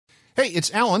Hey,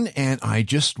 it's Alan, and I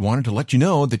just wanted to let you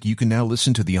know that you can now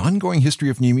listen to the ongoing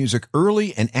history of new music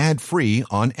early and ad-free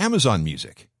on Amazon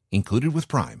Music, included with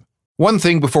Prime. One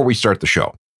thing before we start the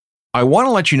show. I want to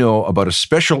let you know about a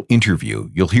special interview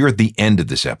you'll hear at the end of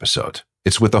this episode.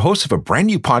 It's with the host of a brand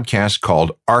new podcast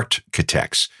called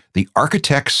Architects, the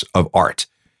Architects of Art.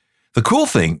 The cool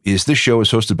thing is this show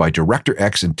is hosted by Director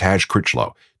X and Taj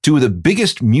Critchlow, two of the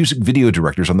biggest music video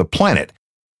directors on the planet.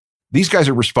 These guys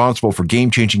are responsible for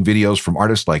game-changing videos from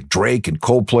artists like Drake and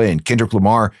Coldplay and Kendrick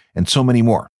Lamar and so many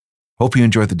more. Hope you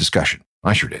enjoyed the discussion.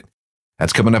 I sure did.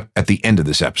 That's coming up at the end of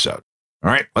this episode.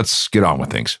 All right, let's get on with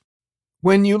things.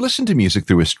 When you listen to music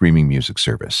through a streaming music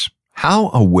service, how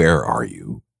aware are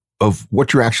you of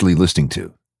what you're actually listening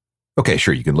to? Okay,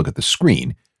 sure, you can look at the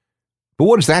screen, but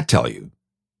what does that tell you?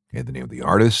 Okay, the name of the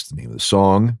artist, the name of the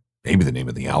song, maybe the name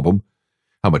of the album,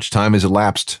 how much time has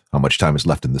elapsed, how much time is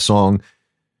left in the song.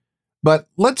 But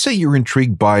let's say you're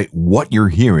intrigued by what you're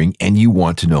hearing and you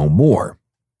want to know more.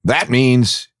 That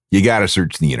means you got to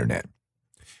search the internet.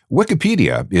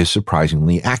 Wikipedia is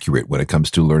surprisingly accurate when it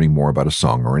comes to learning more about a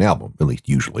song or an album, at least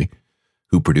usually.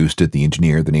 Who produced it, the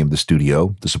engineer, the name of the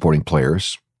studio, the supporting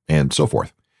players, and so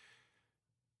forth.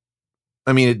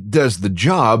 I mean, it does the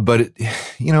job, but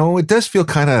it does feel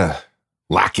kind of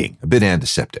lacking, a bit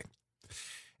antiseptic.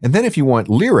 And then if you want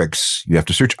lyrics, you have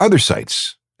to search other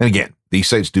sites. And again, these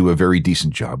sites do a very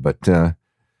decent job, but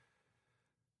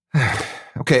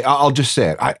okay, I'll just say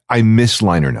it. I miss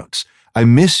liner notes. I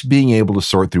miss being able to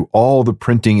sort through all the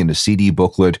printing in a CD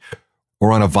booklet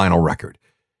or on a vinyl record.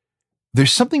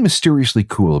 There's something mysteriously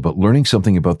cool about learning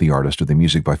something about the artist or the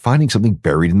music by finding something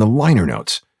buried in the liner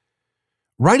notes.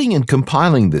 Writing and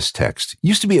compiling this text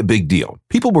used to be a big deal.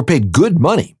 People were paid good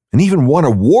money and even won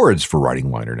awards for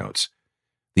writing liner notes.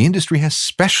 The industry has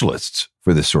specialists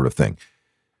for this sort of thing.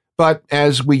 But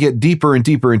as we get deeper and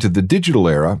deeper into the digital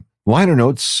era, liner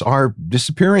notes are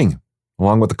disappearing,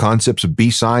 along with the concepts of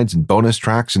B-sides and bonus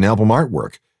tracks and album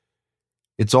artwork.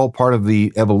 It's all part of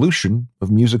the evolution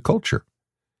of music culture.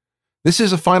 This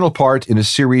is a final part in a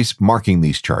series marking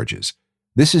these charges.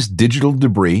 This is Digital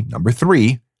Debris number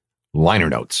 3, Liner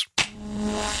Notes.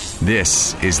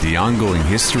 This is the Ongoing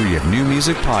History of New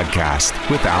Music podcast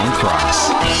with Alan Cross.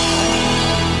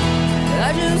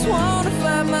 I just want to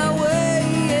find my way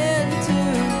into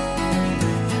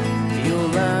your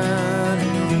liner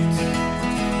notes.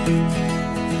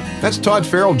 That's Todd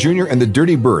Farrell Jr. and the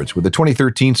Dirty Birds with the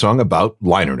 2013 song about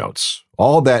liner notes.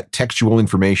 All that textual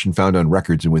information found on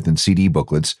records and within CD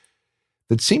booklets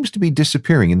that seems to be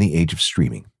disappearing in the age of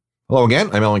streaming. Hello again,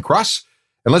 I'm Alan Cross,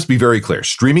 and let's be very clear.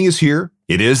 Streaming is here.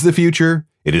 It is the future.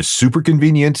 It is super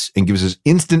convenient and gives us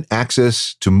instant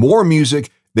access to more music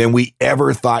than we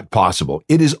ever thought possible.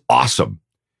 It is awesome.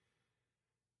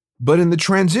 But in the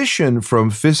transition from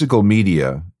physical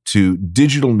media to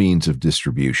digital means of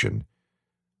distribution,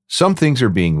 some things are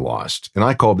being lost, and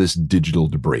I call this digital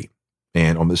debris.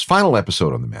 And on this final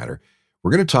episode on the matter,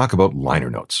 we're going to talk about liner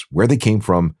notes, where they came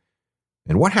from,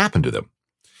 and what happened to them.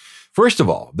 First of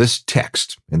all, this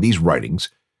text and these writings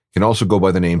can also go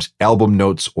by the names album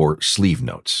notes or sleeve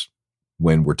notes.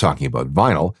 When we're talking about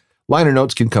vinyl, liner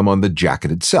notes can come on the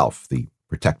jacket itself, the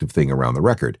protective thing around the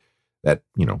record, the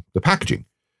packaging.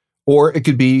 Or it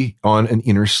could be on an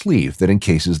inner sleeve that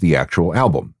encases the actual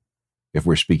album. If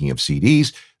we're speaking of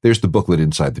CDs, there's the booklet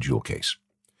inside the jewel case.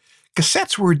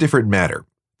 Cassettes were a different matter.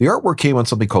 The artwork came on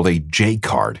something called a J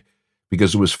card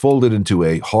because it was folded into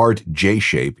a hard J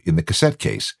shape in the cassette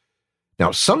case.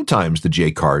 Now, sometimes the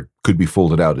J card could be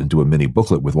folded out into a mini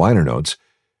booklet with liner notes,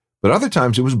 but other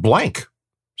times it was blank.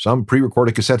 Some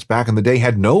pre-recorded cassettes back in the day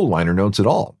had no liner notes at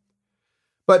all.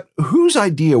 But whose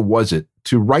idea was it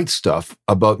to write stuff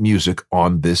about music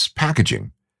on this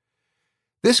packaging?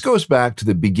 This goes back to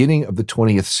the beginning of the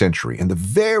 20th century and the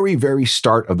very, very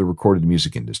start of the recorded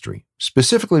music industry,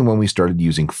 specifically when we started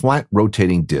using flat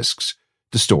rotating discs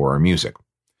to store our music.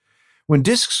 When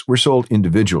discs were sold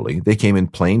individually, they came in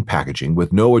plain packaging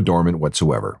with no adornment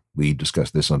whatsoever. We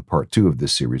discussed this on part 2 of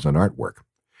this series on artwork.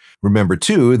 Remember,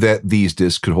 too, that these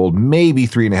discs could hold maybe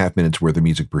 3.5 minutes worth of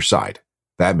music per side.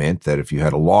 That meant that if you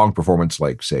had a long performance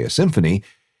like, say, a symphony,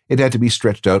 it had to be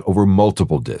stretched out over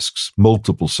multiple discs,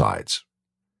 multiple sides.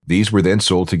 These were then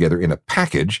sold together in a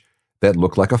package that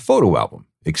looked like a photo album,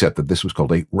 except that this was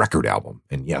called a record album.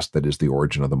 And yes, that is the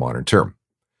origin of the modern term.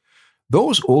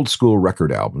 Those old school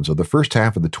record albums of the first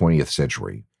half of the 20th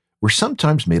century were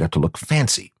sometimes made up to look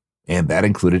fancy, and that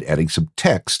included adding some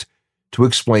text to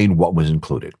explain what was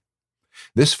included.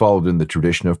 This followed in the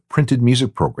tradition of printed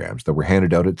music programs that were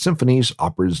handed out at symphonies,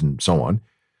 operas, and so on.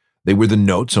 They were the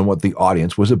notes on what the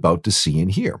audience was about to see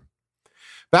and hear.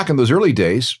 Back in those early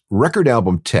days, record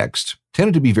album text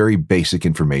tended to be very basic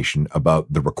information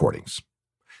about the recordings.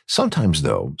 Sometimes,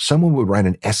 though, someone would write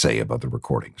an essay about the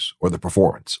recordings, or the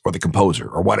performance, or the composer,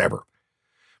 or whatever.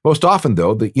 Most often,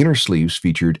 though, the inner sleeves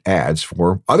featured ads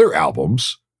for other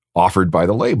albums offered by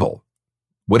the label.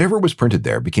 Whatever was printed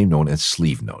there became known as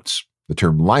sleeve notes. The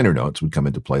term liner notes would come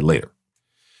into play later.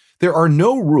 There are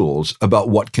no rules about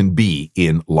what can be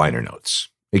in liner notes.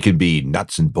 It can be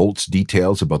nuts and bolts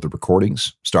details about the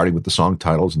recordings, starting with the song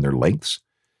titles and their lengths.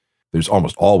 There's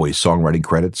almost always songwriting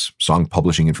credits, song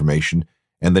publishing information,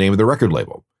 and the name of the record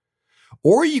label.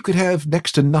 Or you could have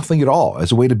next to nothing at all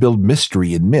as a way to build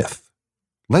mystery and myth.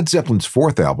 Led Zeppelin's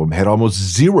fourth album had almost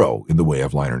zero in the way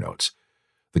of liner notes.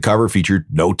 The cover featured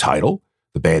no title,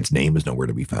 the band's name is nowhere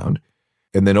to be found,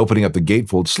 and then opening up the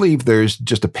gatefold sleeve, there's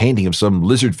just a painting of some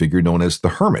lizard figure known as the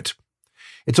Hermit.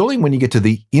 It's only when you get to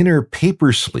the inner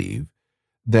paper sleeve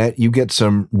that you get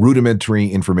some rudimentary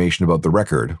information about the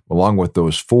record, along with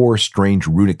those 4 strange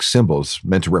runic symbols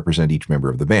meant to represent each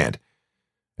member of the band.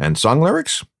 And song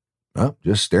lyrics? Well,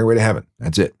 just Stairway to Heaven.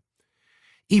 That's it.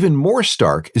 Even more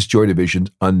stark is Joy Division's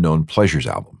Unknown Pleasures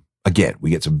album. Again, we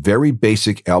get some very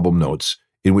basic album notes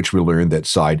in which we learn that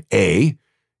side A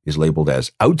is labeled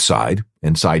as outside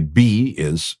and side B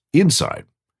is inside.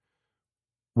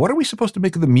 What are we supposed to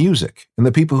make of the music and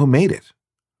the people who made it?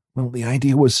 Well, the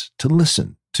idea was to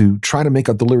listen, to try to make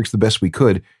out the lyrics the best we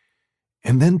could,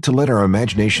 and then to let our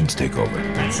imaginations take over.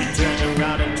 And she turned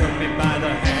around and took me by the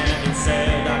hand and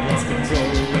said I've lost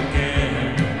control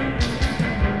again.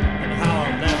 And how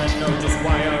I'll never know just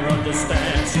why I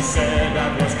understand. She said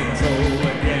I've lost control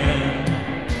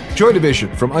again. Joy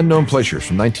Division from Unknown Pleasures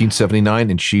from 1979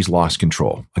 and She's Lost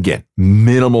Control. Again,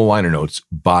 minimal liner notes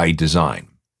by design.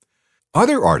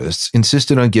 Other artists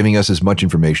insisted on giving us as much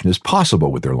information as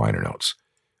possible with their liner notes.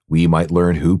 We might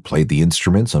learn who played the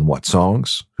instruments on what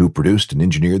songs, who produced and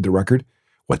engineered the record,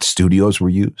 what studios were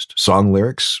used, song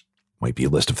lyrics, might be a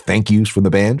list of thank yous from the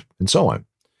band, and so on.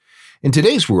 In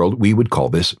today's world, we would call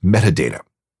this metadata.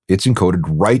 It's encoded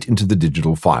right into the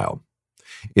digital file.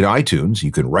 In iTunes,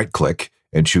 you can right-click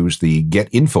and choose the Get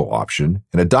Info option,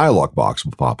 and a dialog box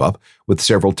will pop up with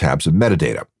several tabs of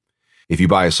metadata. If you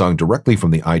buy a song directly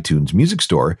from the iTunes Music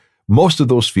Store, most of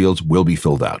those fields will be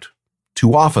filled out.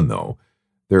 Too often, though,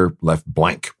 they're left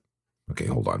blank. Okay,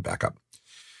 hold on, back up.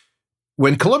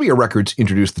 When Columbia Records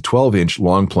introduced the 12-inch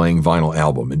long-playing vinyl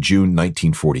album in June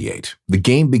 1948, the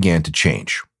game began to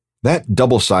change. That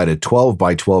double-sided 12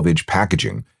 by 12-inch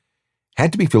packaging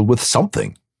had to be filled with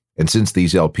something. And since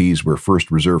these LPs were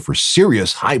first reserved for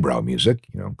serious highbrow music,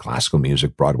 classical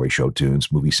music, Broadway show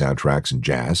tunes, movie soundtracks, and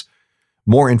jazz,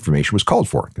 more information was called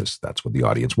for because that's what the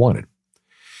audience wanted.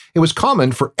 It was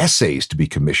common for essays to be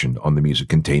commissioned on the music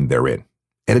contained therein.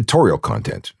 Editorial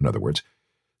content, in other words.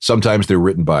 Sometimes they were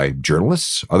written by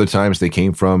journalists, other times they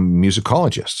came from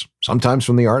musicologists, sometimes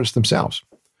from the artists themselves.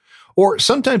 Or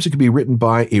sometimes it could be written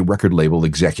by a record label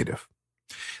executive.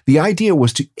 The idea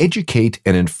was to educate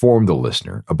and inform the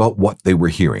listener about what they were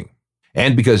hearing.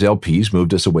 And because LPs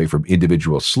moved us away from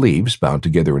individual sleeves bound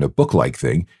together in a book-like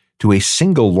thing to a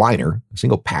single liner, a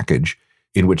single package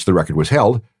in which the record was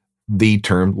held, the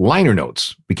term liner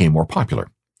notes became more popular.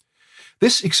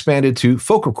 This expanded to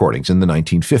folk recordings in the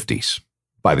 1950s.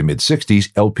 By the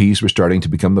mid-60s, LPs were starting to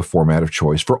become the format of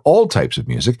choice for all types of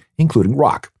music, including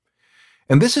rock.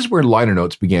 And this is where liner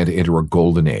notes began to enter a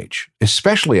golden age,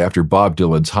 especially after Bob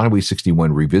Dylan's Highway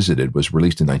 61 Revisited was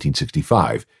released in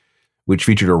 1965, which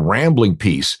featured a rambling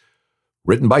piece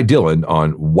written by Dylan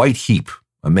on White Heap,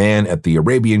 a man at the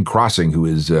Arabian crossing who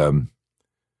is,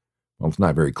 it's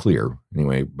not very clear.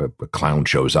 Anyway, but a clown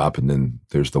shows up and then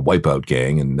there's the Wipeout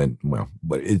gang and then,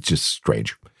 but it's just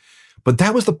strange. But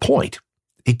that was the point.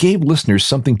 It gave listeners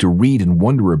something to read and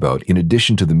wonder about in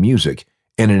addition to the music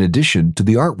and in addition to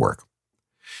the artwork.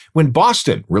 When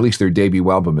Boston released their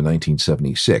debut album in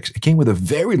 1976, it came with a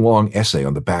very long essay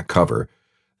on the back cover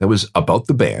that was about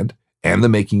the band and the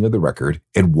making of the record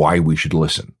and why we should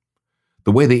listen.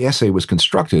 The way the essay was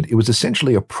constructed, it was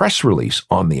essentially a press release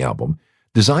on the album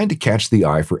designed to catch the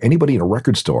eye for anybody in a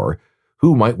record store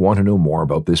who might want to know more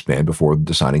about this band before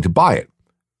deciding to buy it.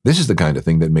 This is the kind of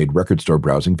thing that made record store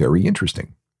browsing very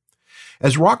interesting.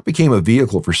 As rock became a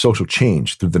vehicle for social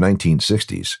change through the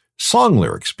 1960s, song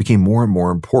lyrics became more and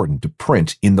more important to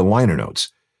print in the liner notes.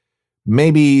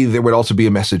 Maybe there would also be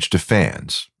a message to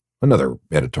fans, another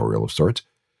editorial of sorts.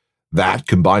 That,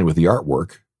 combined with the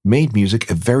artwork, made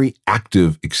music a very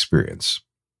active experience.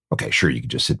 Okay, sure, you could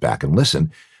just sit back and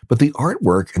listen, but the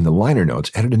artwork and the liner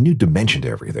notes added a new dimension to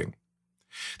everything.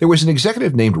 There was an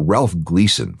executive named Ralph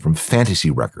Gleason from Fantasy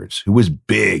Records who was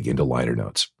big into liner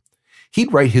notes.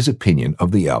 He'd write his opinion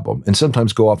of the album and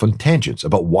sometimes go off on tangents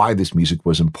about why this music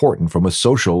was important from a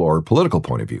social or political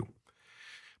point of view.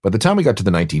 By the time we got to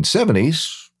the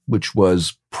 1970s, which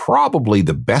was probably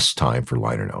the best time for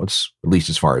liner notes, at least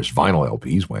as far as vinyl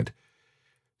LPs went,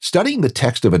 studying the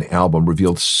text of an album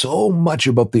revealed so much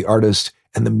about the artist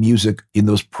and the music in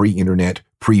those pre-internet,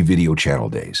 pre-video channel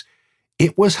days.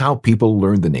 It was how people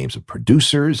learned the names of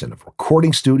producers and of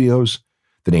recording studios,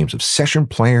 the names of session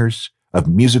players, of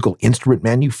musical instrument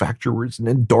manufacturers and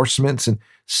endorsements, and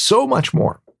so much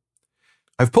more.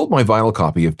 I've pulled my vinyl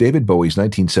copy of David Bowie's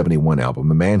 1971 album,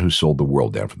 The Man Who Sold the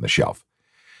World, down from the shelf.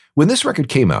 When this record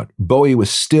came out, Bowie was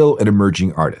still an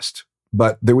emerging artist,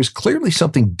 but there was clearly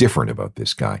something different about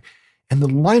this guy, and the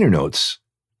liner notes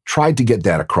tried to get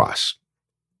that across.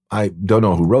 I don't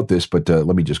know who wrote this, but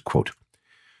let me just quote.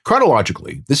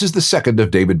 Chronologically, this is the second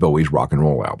of David Bowie's rock and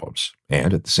roll albums,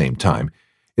 and at the same time,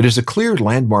 it is a clear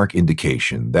landmark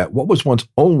indication that what was once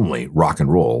only rock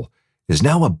and roll is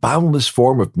now a boundless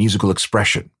form of musical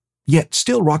expression, yet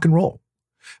still rock and roll.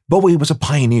 Bowie was a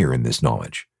pioneer in this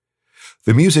knowledge.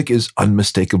 The music is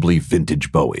unmistakably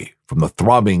vintage Bowie, from the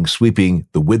throbbing, sweeping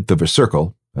The Width of a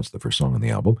Circle, that's the first song on the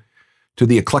album, to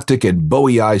the eclectic and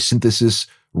Bowie-eye synthesis,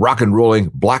 rock and rolling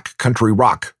Black Country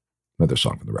Rock, another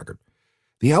song from the record.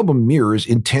 The album mirrors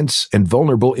intense and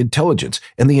vulnerable intelligence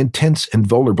and the intense and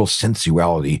vulnerable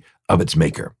sensuality of its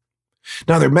maker.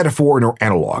 Neither metaphor nor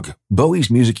analog, Bowie's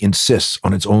music insists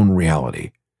on its own reality.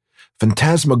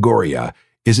 Phantasmagoria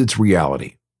is its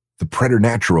reality. The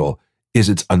preternatural is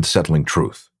its unsettling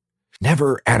truth.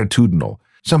 Never attitudinal,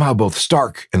 somehow both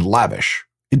stark and lavish,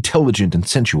 intelligent and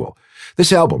sensual.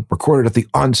 This album, recorded at the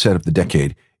onset of the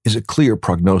decade, is a clear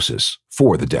prognosis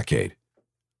for the decade.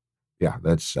 Yeah,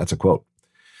 that's a quote.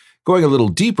 Going a little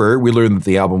deeper, we learn that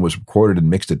the album was recorded and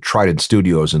mixed at Trident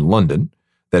Studios in London,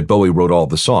 that Bowie wrote all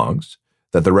the songs,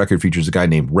 that the record features a guy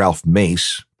named Ralph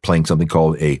Mace playing something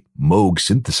called a Moog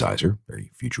synthesizer,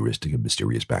 very futuristic and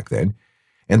mysterious back then,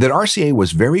 and that RCA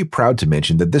was very proud to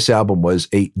mention that this album was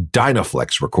a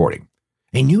Dynaflex recording,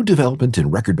 a new development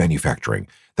in record manufacturing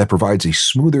that provides a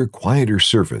smoother, quieter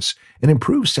surface and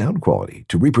improves sound quality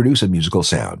to reproduce a musical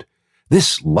sound.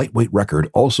 This lightweight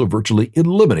record also virtually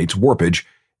eliminates warpage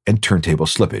and turntable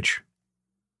slippage.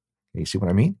 You see what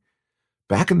I mean?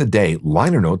 Back in the day,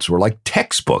 liner notes were like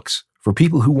textbooks for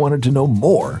people who wanted to know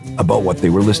more about what they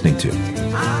were listening to.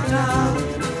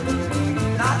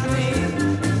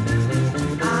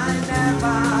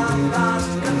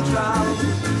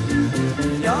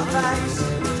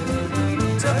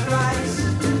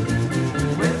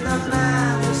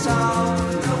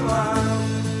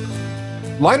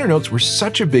 Liner notes were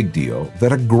such a big deal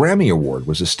that a Grammy Award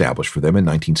was established for them in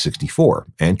 1964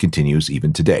 and continues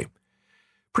even today.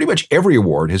 Pretty much every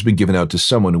award has been given out to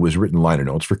someone who has written liner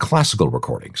notes for classical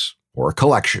recordings, or a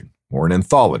collection, or an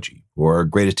anthology, or a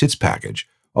greatest hits package,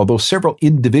 although several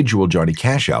individual Johnny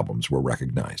Cash albums were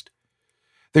recognized.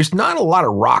 There's not a lot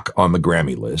of rock on the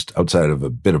Grammy list outside of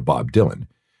a bit of Bob Dylan,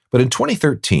 but in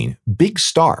 2013, Big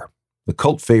Star, the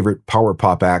cult favorite power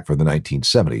pop act for the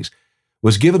 1970s,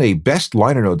 was given a Best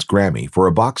Liner Notes Grammy for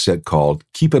a box set called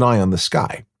Keep an Eye on the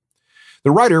Sky.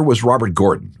 The writer was Robert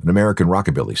Gordon, an American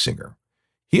rockabilly singer.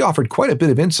 He offered quite a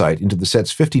bit of insight into the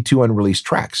set's 52 unreleased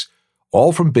tracks,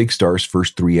 all from Big Star's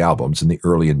first 3 albums in the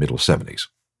early and middle 70s.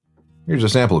 Here's a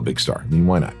sample of Big Star. I mean,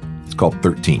 why not? It's called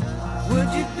 13.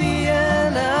 Would you be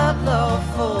an outlaw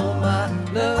for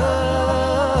my love?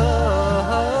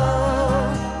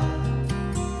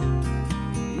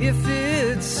 If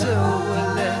it's so,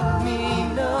 well, let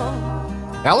me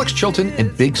know. Alex Chilton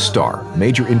and Big Star,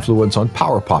 major influence on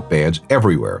power pop bands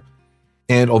everywhere.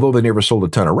 And although they never sold a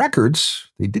ton of records,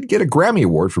 they did get a Grammy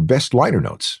Award for Best Liner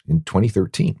Notes in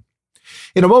 2013.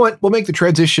 In a moment, we'll make the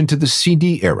transition to the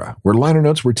CD era, where liner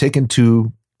notes were taken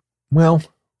to, well,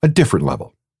 a different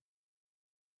level.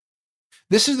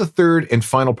 This is the third and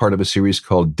final part of a series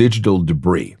called Digital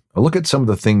Debris, a look at some of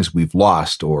the things we've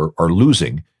lost or are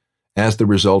losing as the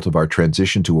result of our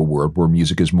transition to a world where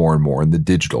music is more and more in the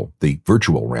digital, the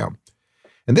virtual realm.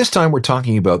 And this time we're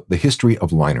talking about the history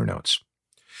of liner notes.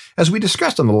 As we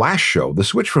discussed on the last show, the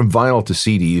switch from vinyl to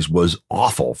CDs was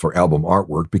awful for album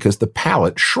artwork because the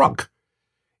palette shrunk.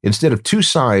 Instead of 2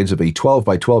 sides of a 12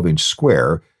 by 12 inch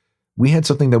square, we had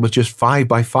something that was just 5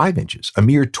 by 5 inches, a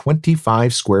mere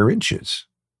 25 square inches.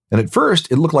 And at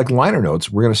first, it looked like liner notes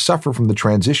were going to suffer from the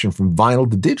transition from vinyl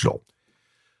to digital.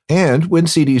 And when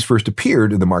CDs first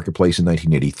appeared in the marketplace in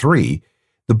 1983,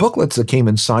 the booklets that came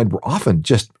inside were often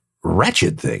just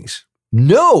wretched things.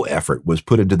 No effort was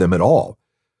put into them at all.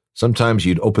 Sometimes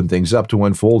you'd open things up to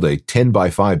unfold a 10 by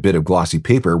 5 bit of glossy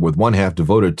paper with one half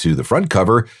devoted to the front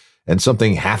cover and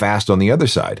something half-assed on the other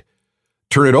side.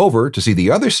 Turn it over to see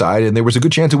the other side, and there was a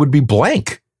good chance it would be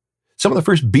blank. Some of the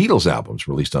first Beatles albums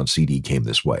released on CD came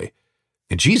this way.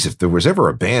 And geez, if there was ever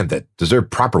a band that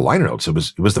deserved proper liner notes, it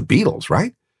was the Beatles,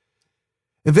 right?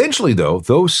 Eventually, though,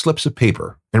 those slips of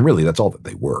paper, and really that's all that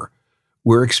they were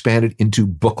expanded into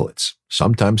booklets,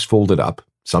 sometimes folded up,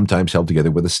 sometimes held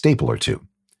together with a staple or two.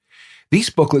 These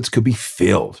booklets could be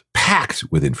filled, packed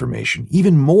with information,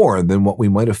 even more than what we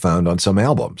might have found on some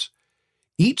albums.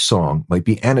 Each song might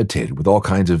be annotated with all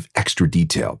kinds of extra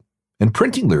detail, and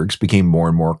printing lyrics became more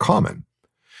and more common.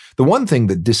 The one thing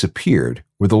that disappeared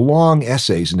were the long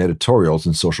essays and editorials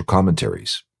and social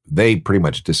commentaries. They pretty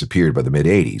much disappeared by the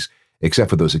mid-'80s, except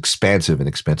for those expansive and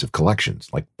expensive collections,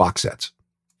 like box sets.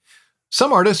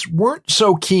 Some artists weren't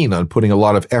so keen on putting a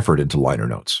lot of effort into liner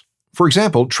notes. For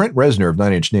example, Trent Reznor of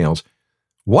Nine Inch Nails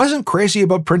wasn't crazy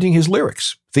about printing his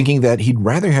lyrics, thinking that he'd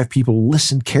rather have people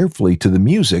listen carefully to the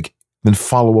music than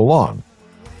follow along.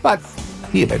 But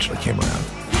he eventually came around.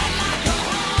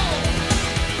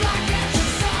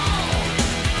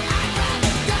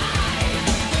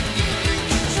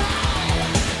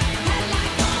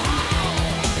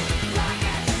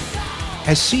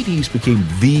 As CDs became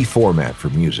the format for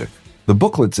music, the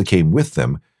booklets that came with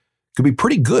them could be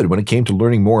pretty good when it came to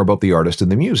learning more about the artist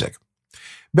and the music.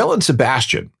 Belle and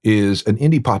Sebastian is an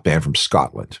indie pop band from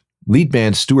Scotland. Lead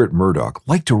band Stuart Murdoch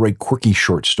liked to write quirky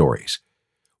short stories.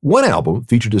 One album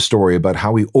featured a story about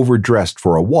how he overdressed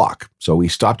for a walk, so he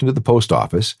stopped into the post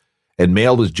office and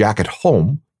mailed his jacket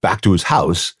home, back to his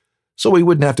house, so he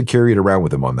wouldn't have to carry it around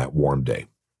with him on that warm day.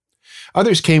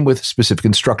 Others came with specific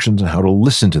instructions on how to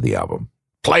listen to the album.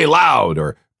 Play loud,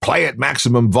 or play at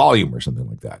maximum volume, or something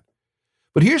like that.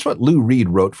 But here's what Lou Reed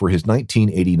wrote for his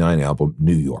 1989 album,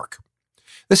 New York.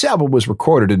 This album was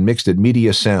recorded and mixed at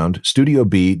Media Sound, Studio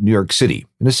B, New York City,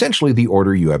 in essentially the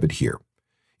order you have it here.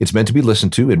 It's meant to be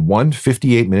listened to in one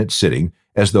 58-minute sitting,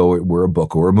 as though it were a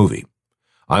book or a movie.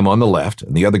 I'm on the left,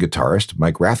 and the other guitarist,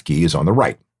 Mike Rathke, is on the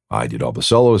right. I did all the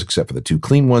solos except for the two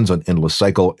clean ones on Endless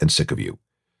Cycle and Sick of You.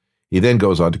 He then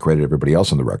goes on to credit everybody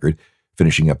else on the record,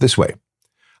 finishing up this way.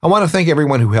 I want to thank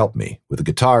everyone who helped me with the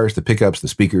guitars, the pickups, the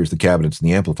speakers, the cabinets, and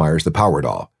the amplifiers, the power it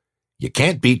all. You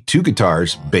can't beat two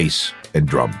guitars, bass, and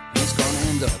drum. He's gonna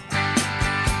end up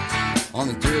on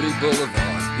the dirty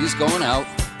boulevard. He's going out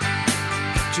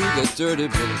to the dirty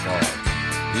boulevard.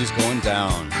 He's going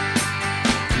down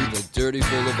to the dirty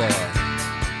boulevard.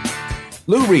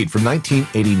 Lou Reed from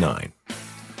 1989.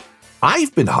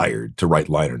 I've been hired to write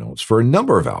liner notes for a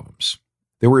number of albums.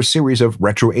 There were a series of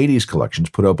retro 80s collections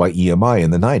put out by EMI in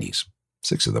the 90s.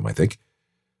 6 of them, I think.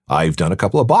 I've done a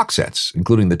couple of box sets,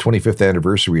 including the 25th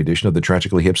anniversary edition of the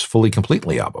Tragically Hip's Fully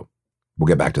Completely album. We'll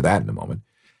get back to that in a moment.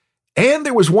 And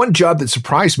there was one job that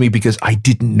surprised me because I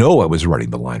didn't know I was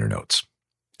writing the liner notes.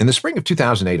 In the spring of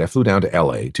 2008, I flew down to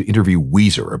LA to interview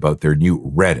Weezer about their new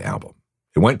Red album.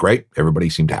 It went great. Everybody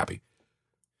seemed happy.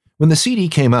 When the CD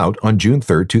came out on June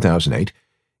 3rd, 2008,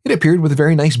 it appeared with a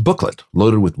very nice booklet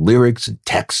loaded with lyrics and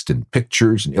text and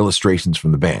pictures and illustrations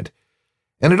from the band.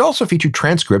 And it also featured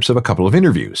transcripts of a couple of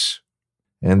interviews.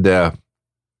 And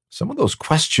some of those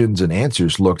questions and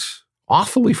answers looked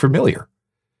awfully familiar.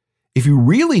 If you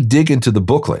really dig into the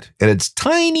booklet, and it's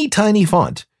tiny, tiny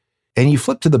font, and you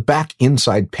flip to the back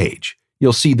inside page,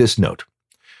 you'll see this note.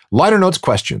 Liner notes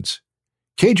questions.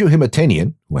 Keijo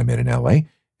Himatanian, who I met in LA,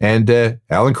 and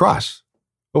Alan Cross.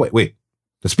 Oh, wait,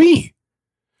 that's me.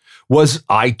 Was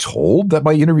I told that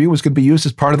my interview was going to be used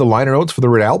as part of the liner notes for the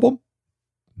Red album?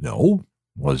 No.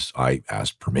 Was I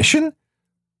asked permission?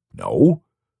 No.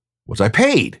 Was I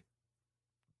paid?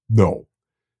 No.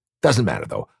 Doesn't matter,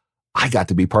 though. I got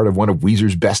to be part of one of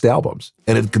Weezer's best albums,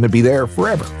 and it's going to be there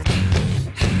forever.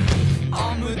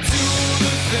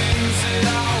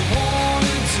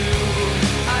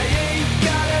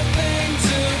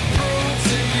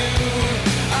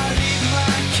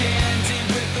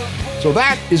 So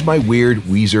that is my weird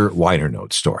Weezer liner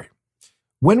notes story.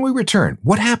 When we return,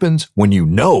 what happens when you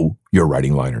know you're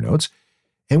writing liner notes,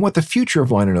 and what the future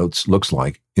of liner notes looks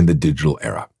like in the digital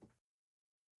era.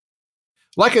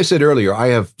 Like I said earlier, I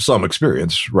have some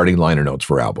experience writing liner notes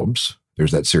for albums.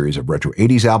 There's that series of retro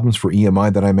 80s albums for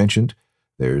EMI that I mentioned.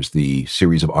 There's the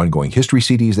series of ongoing history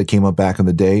CDs that came up back in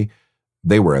the day.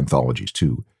 They were anthologies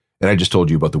too. And I just told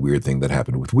you about the weird thing that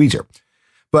happened with Weezer.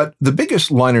 But the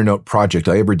biggest liner note project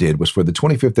I ever did was for the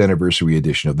 25th anniversary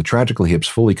edition of the Tragically Hip's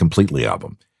Fully Completely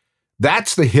album.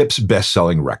 That's the Hip's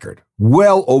best-selling record.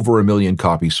 Well over 1 million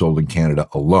copies sold in Canada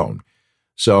alone.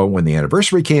 So when the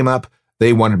anniversary came up,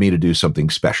 they wanted me to do something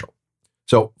special.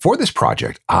 So for this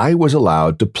project, I was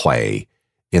allowed to play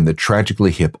in the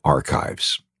Tragically Hip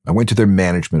archives. I went to their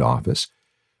management office.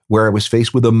 where I was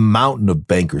faced with a mountain of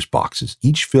bankers' boxes,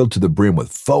 each filled to the brim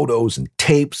with photos and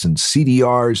tapes and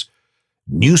CDRs,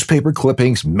 newspaper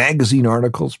clippings, magazine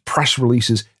articles, press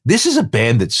releases. This is a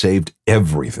band that saved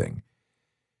everything.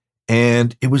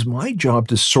 And it was my job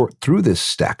to sort through this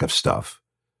stack of stuff,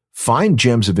 find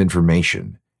gems of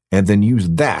information, and then use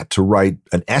that to write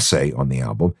an essay on the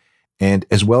album, and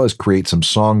as well as create some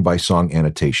song-by-song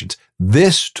annotations.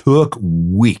 This took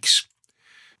weeks.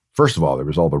 First of all, there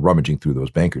was all the rummaging through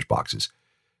those bankers' boxes.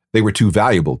 They were too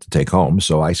valuable to take home,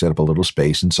 so I set up a little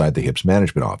space inside the Hips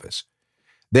management office.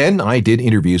 Then I did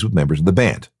interviews with members of the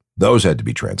band. Those had to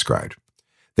be transcribed.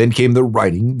 Then came the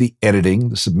writing, the editing,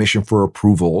 the submission for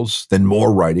approvals, then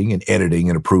more writing and editing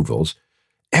and approvals.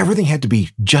 Everything had to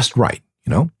be just right,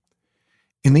 you know?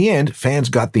 In the end, fans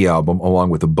got the album along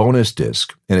with a bonus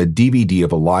disc and a DVD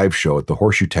of a live show at the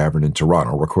Horseshoe Tavern in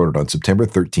Toronto, recorded on September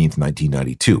 13th,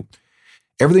 1992.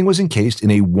 Everything was encased in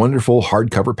a wonderful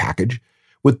hardcover package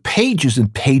with pages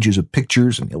and pages of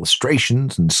pictures and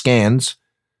illustrations and scans.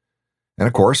 And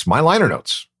of course, my liner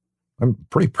notes. I'm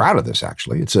pretty proud of this,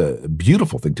 actually. It's a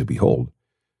beautiful thing to behold.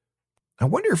 I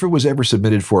wonder if it was ever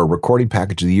submitted for a Recording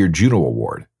Package of the Year Juno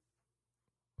Award.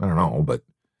 I don't know, but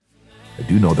I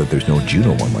do know that there's no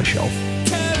Juno on my shelf.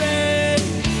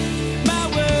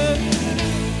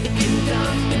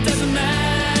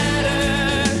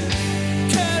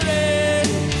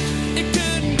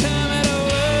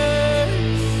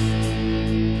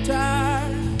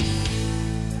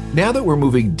 Now that we're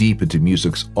moving deep into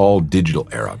music's all-digital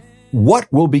era,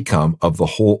 what will become of the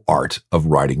whole art of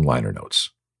writing liner notes?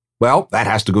 Well, that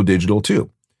has to go digital too.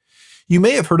 You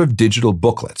may have heard of digital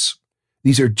booklets.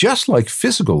 These are just like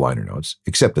physical liner notes,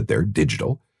 except that they're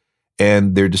digital,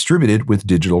 and they're distributed with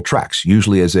digital tracks,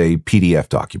 usually as a PDF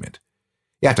document.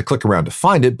 You have to click around to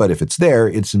find it, but if it's there,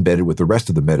 it's embedded with the rest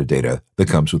of the metadata that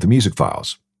comes with the music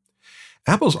files.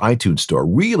 Apple's iTunes Store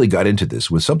really got into this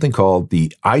with something called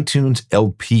the iTunes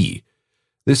LP.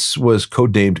 This was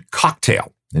codenamed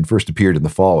Cocktail and first appeared in the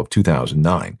fall of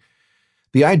 2009.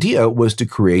 The idea was to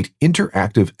create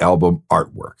interactive album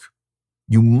artwork.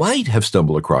 You might have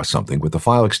stumbled across something with the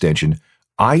file extension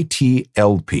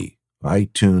ITLP,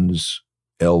 iTunes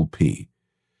LP.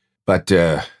 But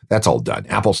that's all done.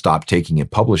 Apple stopped taking and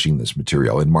publishing this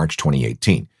material in March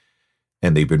 2018,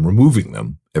 and they've been removing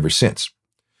them ever since.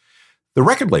 The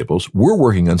record labels were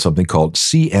working on something called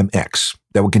CMX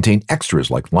that would contain extras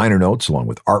like liner notes along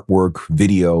with artwork,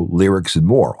 video, lyrics, and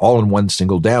more, all in one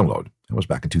single download. That was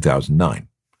back in 2009.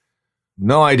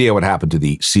 No idea what happened to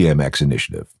the CMX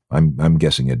initiative. I'm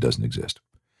guessing it doesn't exist.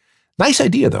 Nice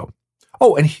idea, though.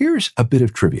 Oh, and here's a bit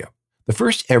of trivia. The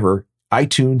first ever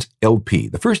iTunes LP,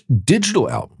 the first digital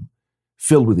album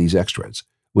filled with these extras,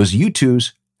 was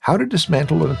U2's How to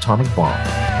Dismantle an Atomic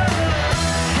Bomb.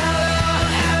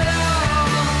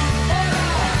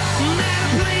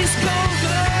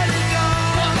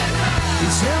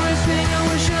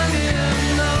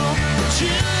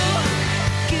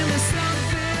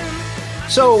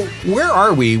 So, where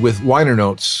are we with liner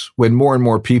notes when more and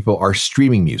more people are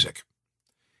streaming music?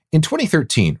 In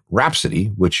 2013, Rhapsody,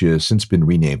 which has since been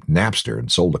renamed Napster and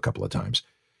sold a couple of times,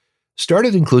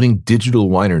 started including digital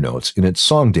liner notes in its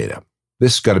song data.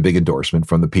 This got a big endorsement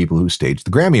from the people who staged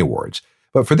the Grammy Awards,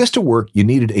 but for this to work, you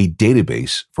needed a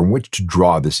database from which to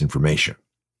draw this information.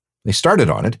 They started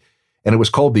on it, and it was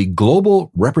called the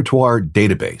Global Repertoire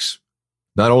Database.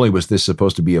 Not only was this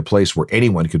supposed to be a place where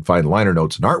anyone could find liner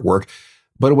notes and artwork,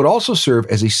 but it would also serve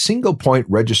as a single-point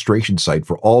registration site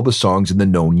for all the songs in the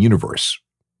known universe.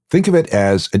 Think of it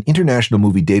as an international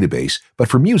movie database, but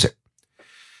for music.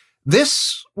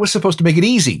 This was supposed to make it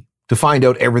easy to find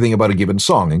out everything about a given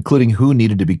song, including who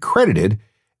needed to be credited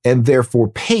and therefore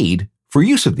paid for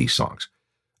use of these songs.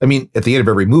 I mean, at the end of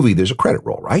every movie, there's a credit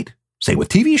roll, right? Same with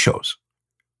TV shows.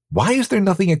 Why is there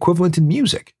nothing equivalent in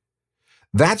music?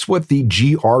 That's what the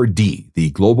GRD, the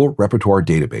Global Repertoire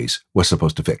Database, was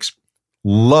supposed to fix.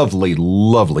 Lovely,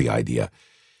 lovely idea.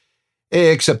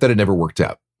 Except that it never worked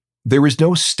out. There is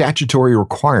no statutory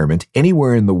requirement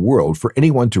anywhere in the world for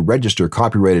anyone to register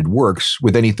copyrighted works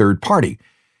with any third party.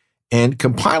 And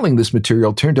compiling this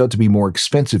material turned out to be more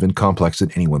expensive and complex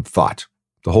than anyone thought.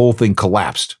 The whole thing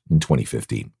collapsed in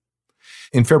 2015.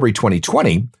 In February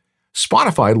 2020,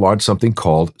 Spotify launched something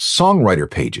called Songwriter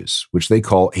Pages, which they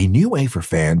call a new way for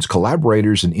fans,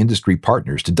 collaborators, and industry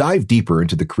partners to dive deeper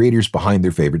into the creators behind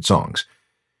their favorite songs.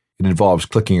 It involves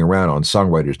clicking around on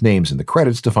songwriters' names in the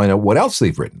credits to find out what else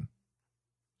they've written.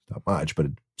 Not much, but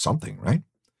something, right?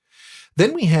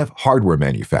 Then we have hardware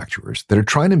manufacturers that are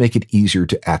trying to make it easier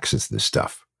to access this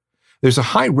stuff. There's a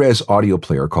high-res audio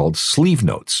player called Sleeve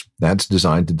Notes that's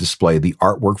designed to display the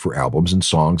artwork for albums and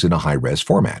songs in a high-res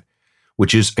format,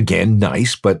 which is, again,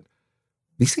 nice, but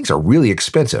these things are really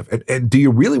expensive. And do you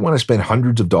really want to spend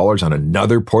hundreds of dollars on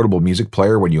another portable music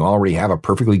player when you already have a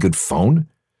perfectly good phone?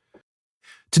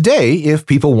 Today, if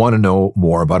people want to know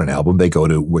more about an album, they go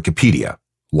to Wikipedia.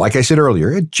 Like I said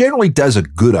earlier, it generally does a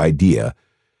good idea,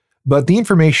 but the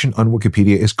information on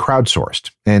Wikipedia is crowdsourced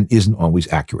and isn't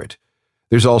always accurate.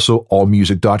 There's also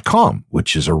allmusic.com,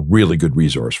 which is a really good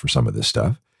resource for some of this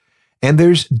stuff. And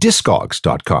there's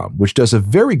discogs.com, which does a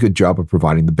very good job of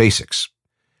providing the basics.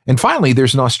 And finally,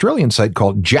 there's an Australian site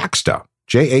called Jaxsta,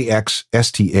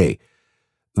 Jaxsta.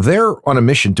 They're on a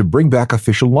mission to bring back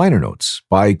official liner notes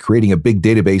by creating a big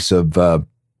database of,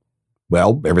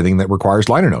 everything that requires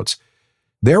liner notes.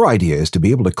 Their idea is to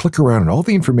be able to click around on all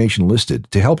the information listed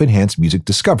to help enhance music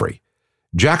discovery.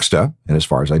 Jaxsta, and as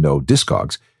far as I know,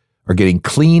 Discogs, are getting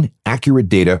clean, accurate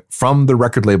data from the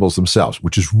record labels themselves,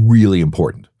 which is really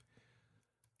important.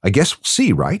 I guess we'll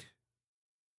see, right?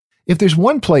 If there's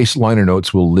one place liner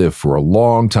notes will live for a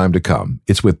long time to come,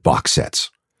 it's with box sets.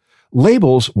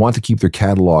 Labels want to keep their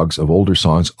catalogs of older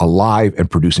songs alive and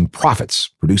producing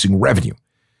profits, producing revenue.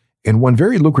 And one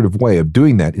very lucrative way of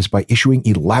doing that is by issuing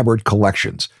elaborate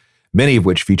collections, many of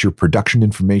which feature production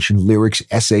information, lyrics,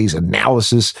 essays,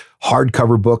 analysis,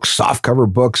 hardcover books,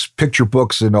 softcover books, picture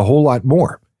books, and a whole lot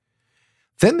more.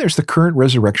 Then there's the current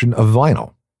resurrection of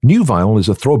vinyl. New vinyl is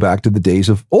a throwback to the days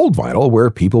of old vinyl,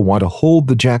 where people want to hold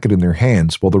the jacket in their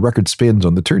hands while the record spins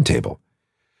on the turntable.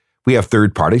 We have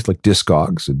third parties like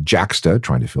Discogs and Jaxsta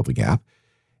trying to fill the gap.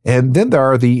 And then there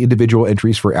are the individual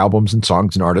entries for albums and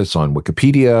songs and artists on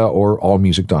Wikipedia or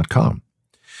allmusic.com.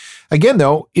 Again,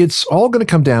 though, it's all going to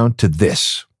come down to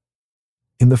this.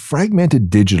 In the fragmented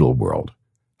digital world,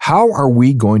 how are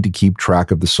we going to keep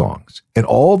track of the songs and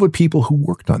all the people who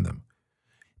worked on them?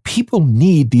 People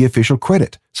need the official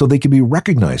credit so they can be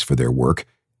recognized for their work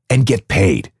and get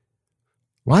paid.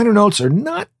 Liner notes are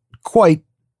not quite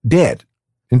dead.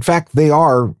 In fact, they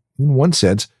are, in one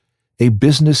sense, a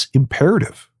business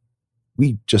imperative.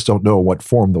 We just don't know what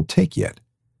form they'll take yet.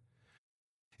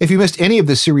 If you missed any of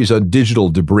this series on digital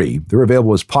debris, they're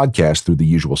available as podcasts through the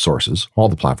usual sources, all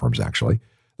the platforms actually.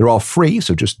 They're all free,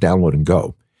 so just download and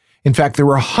go. In fact, there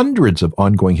are hundreds of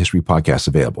ongoing history podcasts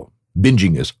available.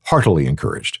 Binging is heartily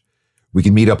encouraged. We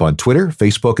can meet up on Twitter,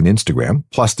 Facebook, and Instagram.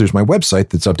 Plus, there's my website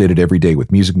that's updated every day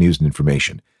with music news and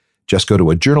information. Just go to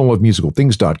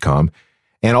ajournalofmusicalthings.com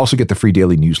and also get the free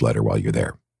daily newsletter while you're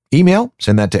there. Email,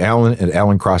 send that to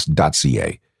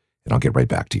alan@alancross.ca, and I'll get right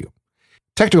back to you.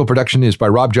 Technical production is by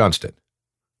Rob Johnston.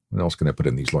 What else can I put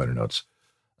in these liner notes?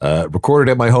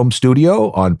 Recorded at my home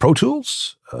studio on Pro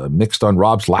Tools, mixed on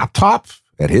Rob's laptop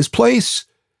at his place.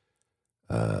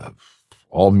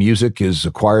 All music is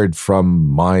acquired from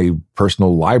my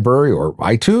personal library or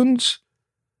iTunes.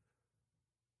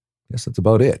 Guess that's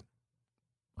about it.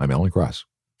 I'm Alan Cross.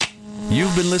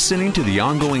 You've been listening to the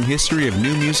Ongoing History of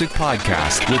New Music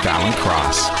podcast with Alan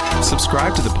Cross.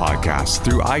 Subscribe to the podcast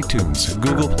through iTunes,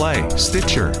 Google Play,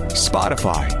 Stitcher,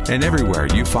 Spotify, and everywhere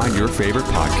you find your favorite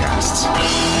podcasts.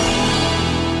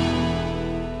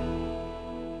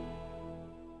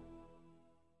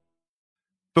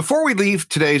 Before we leave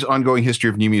today's Ongoing History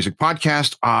of New Music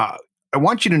podcast, I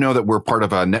want you to know that we're part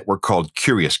of a network called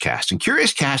CuriousCast. And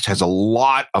CuriousCast has a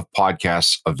lot of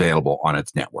podcasts available on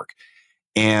its network.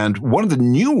 And one of the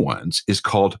new ones is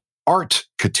called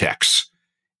Artcatex.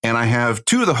 And I have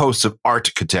two of the hosts of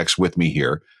Artcatex with me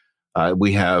here.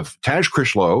 We have Taj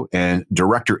Critchlow and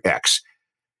Director X.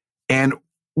 And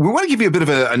we want to give you a bit of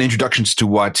an introduction to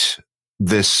what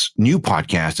this new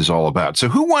podcast is all about. So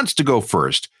who wants to go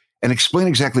first and explain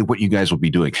exactly what you guys will be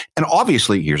doing? And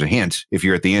obviously, here's a hint. If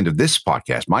you're at the end of this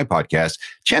podcast, my podcast,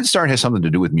 Chance Start has something to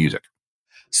do with music.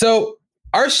 So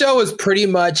our show is pretty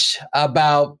much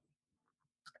about,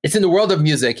 it's in the world of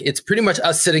music. It's pretty much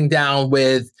us sitting down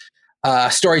with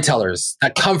storytellers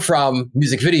that come from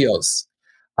music videos.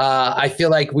 I feel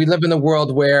like we live in a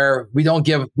world where we don't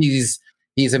give these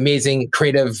amazing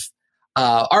creative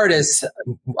artists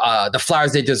the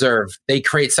flowers they deserve. They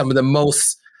create some of the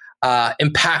most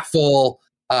impactful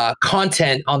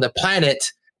content on the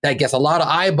planet that gets a lot of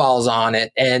eyeballs on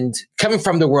it. And coming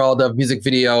from the world of music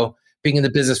video, being in the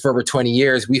business for over 20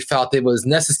 years, we felt it was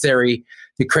necessary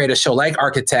to create a show like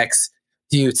Architects,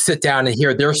 to sit down and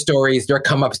hear their stories, their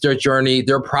come-ups, their journey,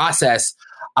 their process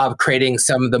of creating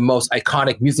some of the most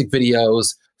iconic music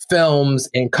videos, films,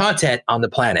 and content on the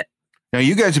planet. Now,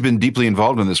 you guys have been deeply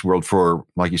involved in this world for,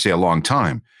 like you say, a long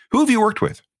time. Who have you worked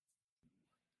with?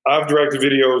 I've directed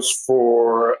videos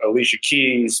for Alicia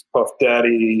Keys, Puff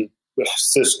Daddy,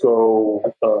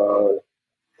 Cisco,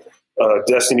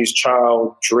 Destiny's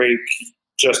Child, Drake,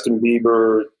 Justin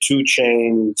Bieber, 2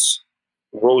 Chainz,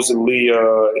 Rosalia,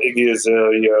 Iggy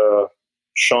Azalea,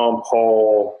 Sean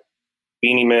Paul,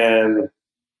 Beanie Man,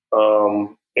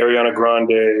 Ariana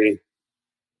Grande.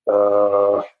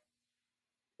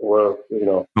 Well, you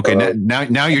know. Okay,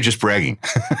 now you're just bragging.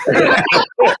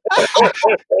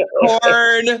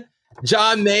 Korn,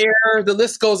 John Mayer, the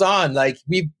list goes on. Like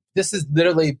this has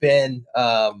literally been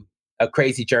a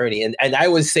crazy journey, and I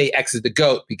always say X is the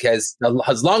GOAT because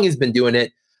as long as he's been doing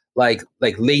it, like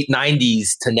late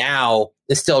 '90s to now,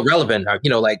 it's still relevant. You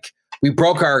know, like we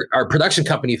broke our production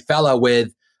company Fella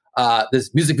with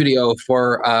this music video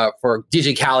for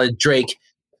DJ Khaled, Drake,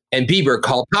 and Bieber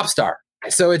called Popstar.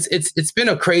 So it's been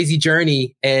a crazy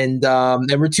journey, and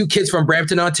we're 2 kids from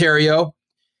Brampton, Ontario,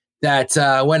 that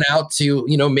went out to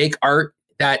make art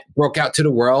that broke out to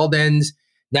the world, and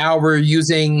now we're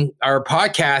using our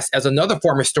podcast as another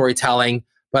form of storytelling,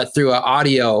 but through an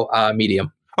audio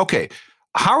medium. Okay,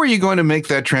 how are you going to make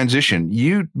that transition?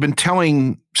 You've been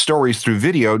telling stories through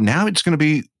video. Now it's going to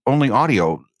be only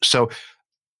audio, so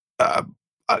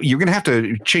you're going to have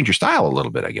to change your style a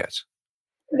little bit, I guess.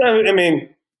 I mean,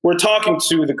 we're talking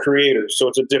to the creators, so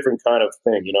it's a different kind of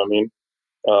thing. You know what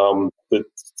I mean?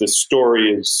 The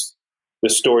story is the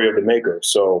story of the maker,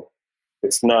 so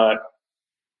it's not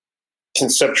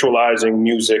conceptualizing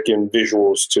music and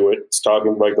visuals to it. It's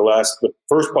talking like the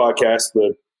first podcast,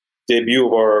 the debut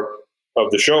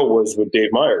of the show was with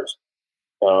Dave Meyers,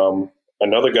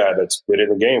 another guy that's been in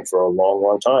the game for a long,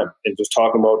 long time, and just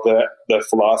talking about the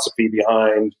philosophy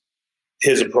behind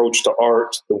his approach to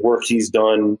art, the work he's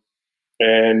done.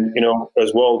 And,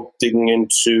 as well, digging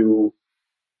into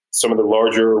some of the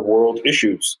larger world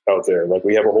issues out there. Like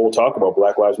we have a whole talk about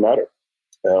Black Lives Matter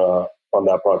on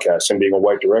that podcast, and being a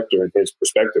white director and his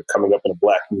perspective coming up in a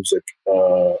Black music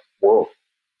world.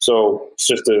 So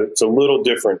it's a little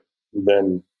different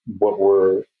than what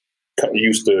we're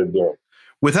used to doing.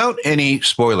 Without any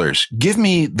spoilers, give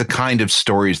me the kind of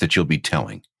stories that you'll be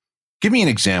telling. Give me an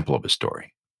example of a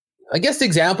story. I guess the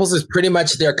examples is pretty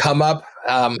much their come up,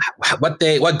 what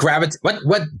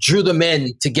drew them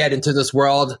in to get into this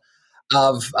world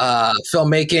of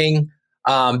filmmaking,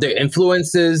 their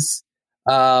influences,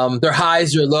 their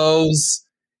highs, their lows,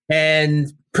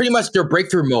 and pretty much their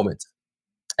breakthrough moments.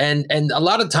 And a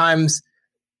lot of times,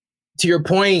 to your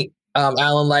point,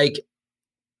 Alan, like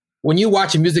when you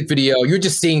watch a music video, you're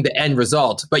just seeing the end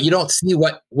result, but you don't see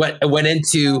what went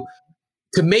into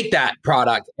to make that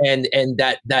product and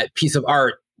that piece of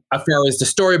art, as far as the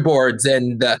storyboards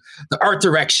and the art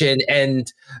direction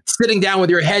and sitting down with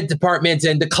your head department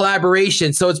and the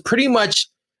collaboration. So it's pretty much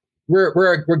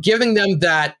we're giving them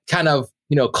that kind of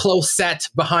close set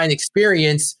behind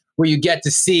experience where you get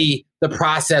to see the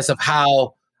process of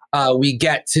how we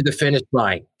get to the finish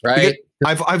line, right?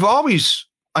 I've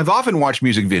often watched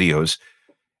music videos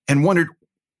and wondered,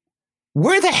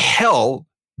 where the hell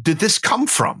did this come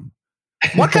from?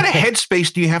 What kind of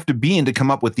headspace do you have to be in to come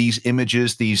up with these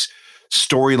images, these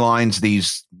storylines,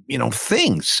 these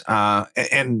things?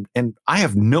 And I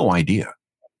have no idea.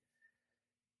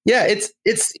 Yeah,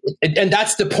 and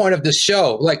that's the point of the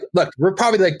show. Like, look, we're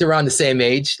probably like around the same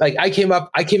age. Like I came up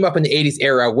in the 80s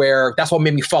era where that's what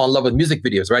made me fall in love with music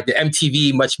videos, right? The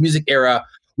MTV Much Music era,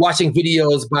 watching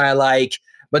videos by like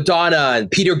Madonna and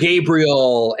Peter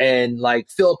Gabriel and like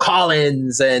Phil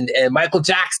Collins and Michael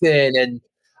Jackson and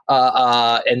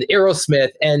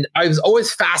Aerosmith. And I was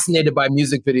always fascinated by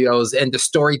music videos and the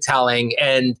storytelling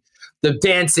and the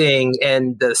dancing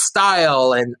and the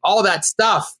style and all that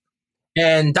stuff.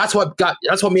 And that's what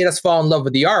made us fall in love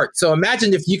with the art. So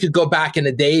imagine if you could go back in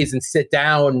the days and sit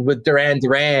down with Duran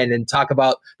Duran and talk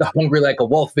about the Hungry Like a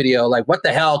Wolf video. Like, what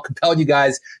the hell compelled you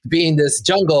guys to be in this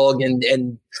jungle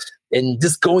and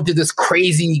just going through this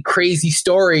crazy, crazy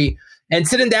story and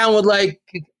sitting down with like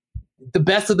the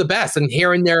best of the best and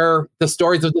hearing the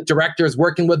stories of the directors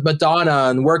working with Madonna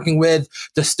and working with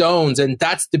the Stones. And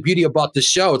that's the beauty about the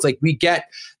show. It's like we get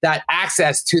that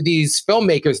access to these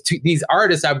filmmakers, to these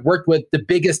artists. I've worked with the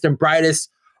biggest and brightest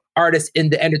artists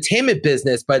in the entertainment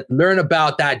business, but learn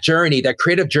about that journey, that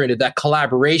creative journey, that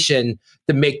collaboration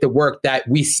to make the work that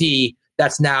we see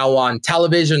that's now on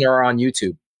television or on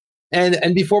YouTube.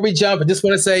 And before we jump, I just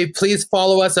want to say, please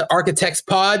follow us at Architects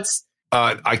Pods.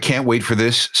 I can't wait for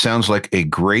this. Sounds like a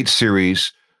great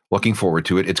series. Looking forward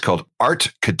to it. It's called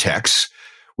Architects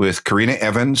with Karina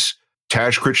Evans,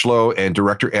 Taj Critchlow, and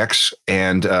Director X.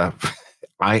 And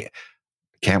I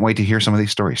can't wait to hear some of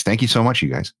these stories. Thank you so much, you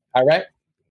guys. All right.